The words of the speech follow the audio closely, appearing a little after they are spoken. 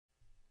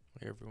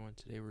Hey everyone,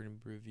 today we're going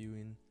to be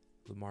reviewing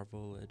the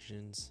Marvel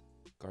Legends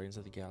Guardians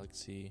of the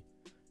Galaxy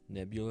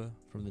Nebula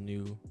from the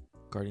new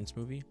Guardians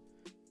movie.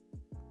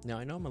 Now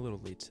I know I'm a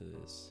little late to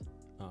this,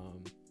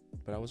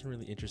 but I wasn't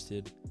really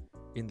interested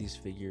in these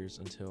figures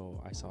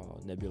until I saw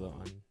Nebula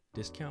on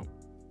discount.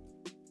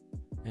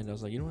 And I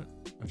was like, you know what,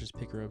 I'll just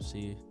pick her up,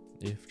 see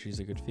if she's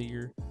a good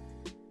figure.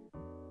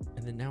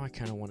 And then now I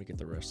kind of want to get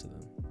the rest of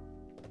them.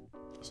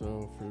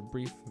 So for a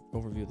brief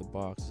overview of the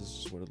box, this is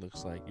just what it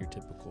looks like, your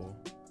typical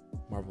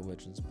Marvel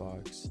Legends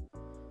box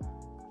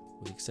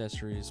with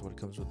accessories, what it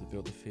comes with the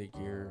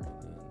Build-A-Figure,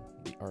 and then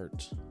the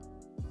art,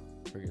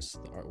 or I guess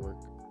the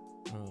artwork,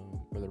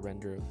 or the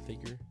render of the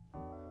figure.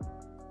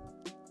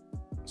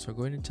 So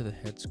going into the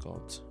head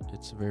sculpt,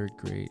 it's very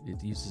great.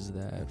 It uses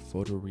that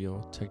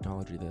photoreal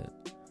technology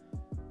that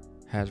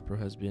Hasbro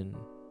has been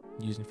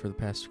using for the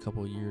past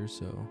couple of years,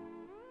 so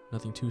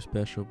nothing too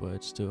special, but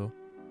it's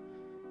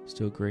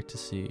still great to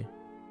see.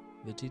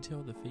 The detail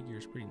of the figure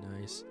is pretty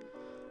nice.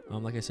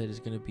 Like I said, it's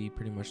going to be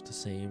pretty much the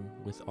same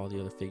with all the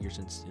other figures,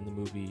 since in the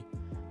movie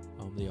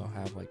they all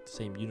have like the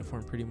same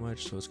uniform pretty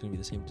much, so it's going to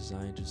be the same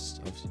design, just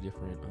obviously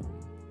different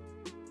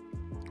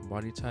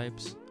body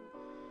types.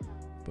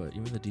 But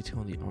even the detail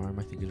on the arm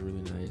I think is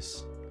really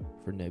nice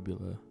for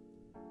Nebula.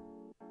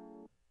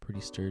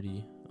 Pretty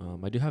sturdy.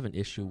 I do have an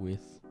issue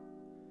with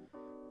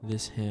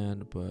this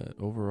hand, but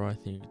overall I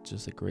think it's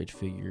just a great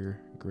figure,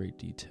 great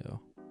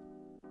detail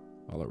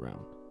all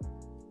around.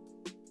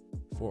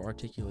 For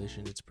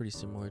articulation, it's pretty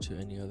similar to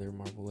any other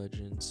Marvel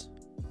Legends.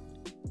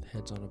 The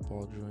head's on a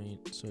ball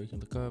joint, so you can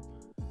look up,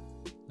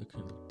 you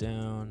can look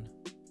down.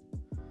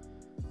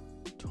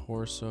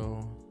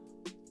 Torso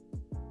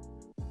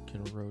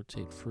can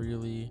rotate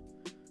freely,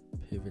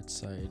 pivot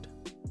side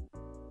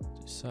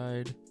to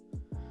side.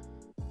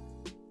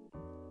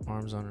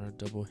 Arms on a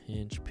double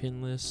hinge,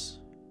 pinless.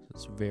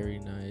 That's very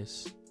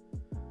nice.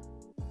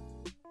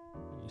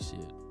 You see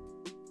it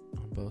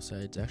on both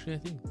sides. Actually, I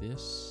think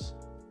this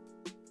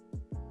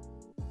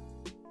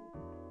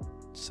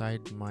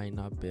side might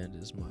not bend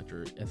as much,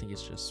 or I think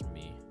it's just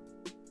me.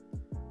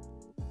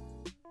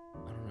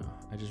 I don't know,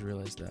 I just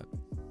realized that.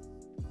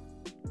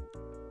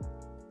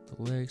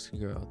 The legs can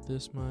go out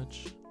this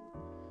much,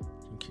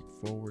 can kick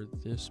forward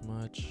this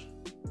much,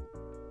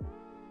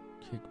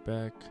 kick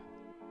back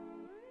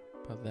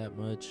about that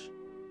much,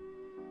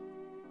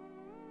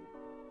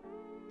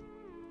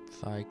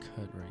 thigh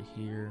cut right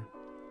here,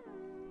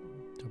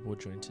 double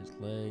jointed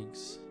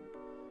legs,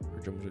 or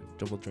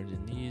double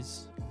jointed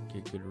knees,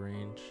 get good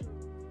range,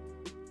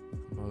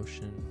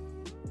 motion,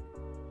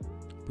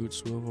 boot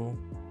swivel,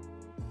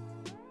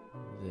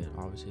 and then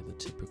obviously the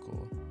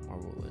typical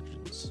Marvel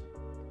Legends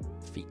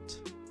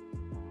feet.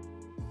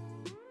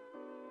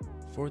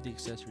 For the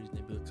accessories,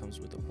 Nebula comes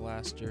with a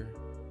blaster,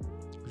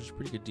 which is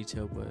pretty good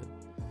detail, but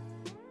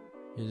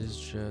it is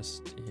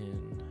just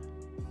in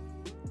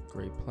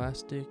gray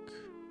plastic,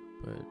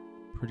 but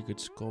pretty good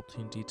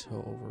sculpting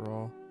detail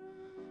overall.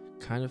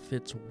 Kind of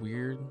fits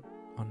weird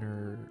on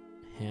her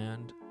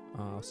hand.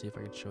 I'll see if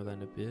I can show that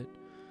in a bit.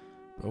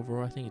 But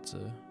overall, I think it's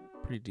a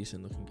pretty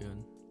decent looking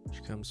gun. She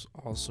comes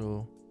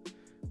also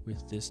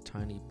with this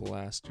tiny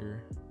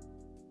blaster,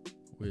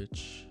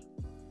 which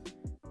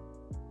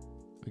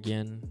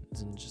again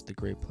is in just the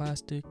gray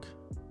plastic.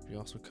 She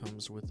also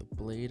comes with a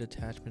blade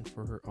attachment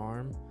for her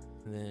arm.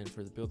 And then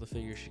for the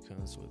Build-A-Figure, she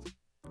comes with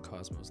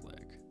Cosmo's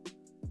leg.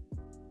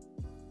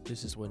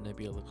 This is what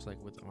Nebula looks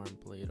like with arm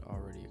blade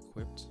already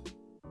equipped.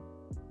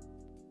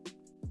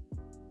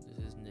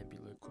 This is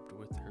Nebula equipped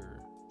with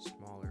her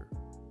smaller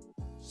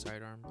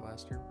sidearm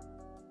blaster,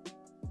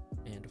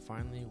 and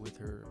finally with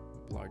her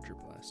larger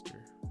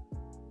blaster.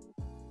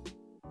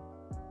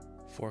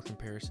 For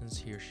comparisons,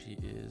 here she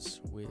is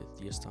with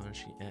the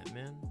Astonishing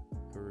Ant-Man,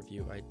 a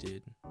review I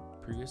did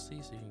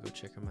previously, so you can go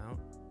check them out.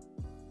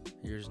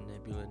 Here's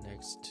Nebula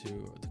next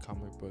to the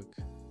comic book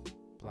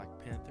Black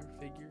Panther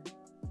figure.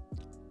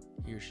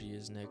 Here she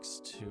is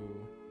next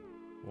to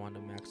Wanda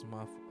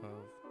Maximoff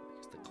of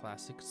the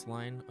Classics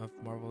line of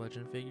Marvel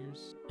Legend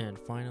figures. And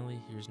finally,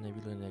 here's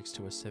Nebula next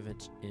to a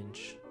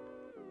 7-inch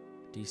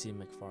DC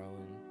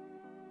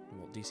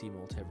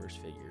Multiverse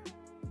figure.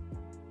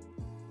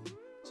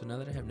 So now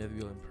that I have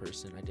Nebula in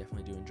person, I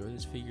definitely do enjoy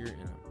this figure,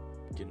 and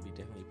I'm going to be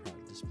definitely proud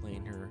of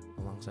displaying her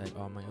alongside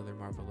all my other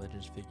Marvel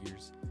Legends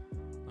figures.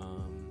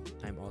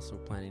 I'm also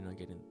planning on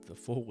getting the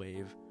full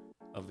wave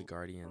of the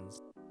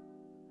Guardians.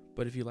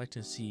 But if you'd like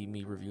to see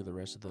me review the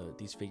rest of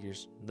these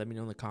figures, let me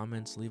know in the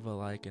comments, leave a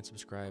like and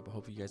subscribe. I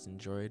hope you guys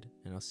enjoyed,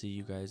 and I'll see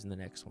you guys in the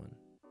next one.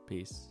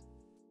 Peace.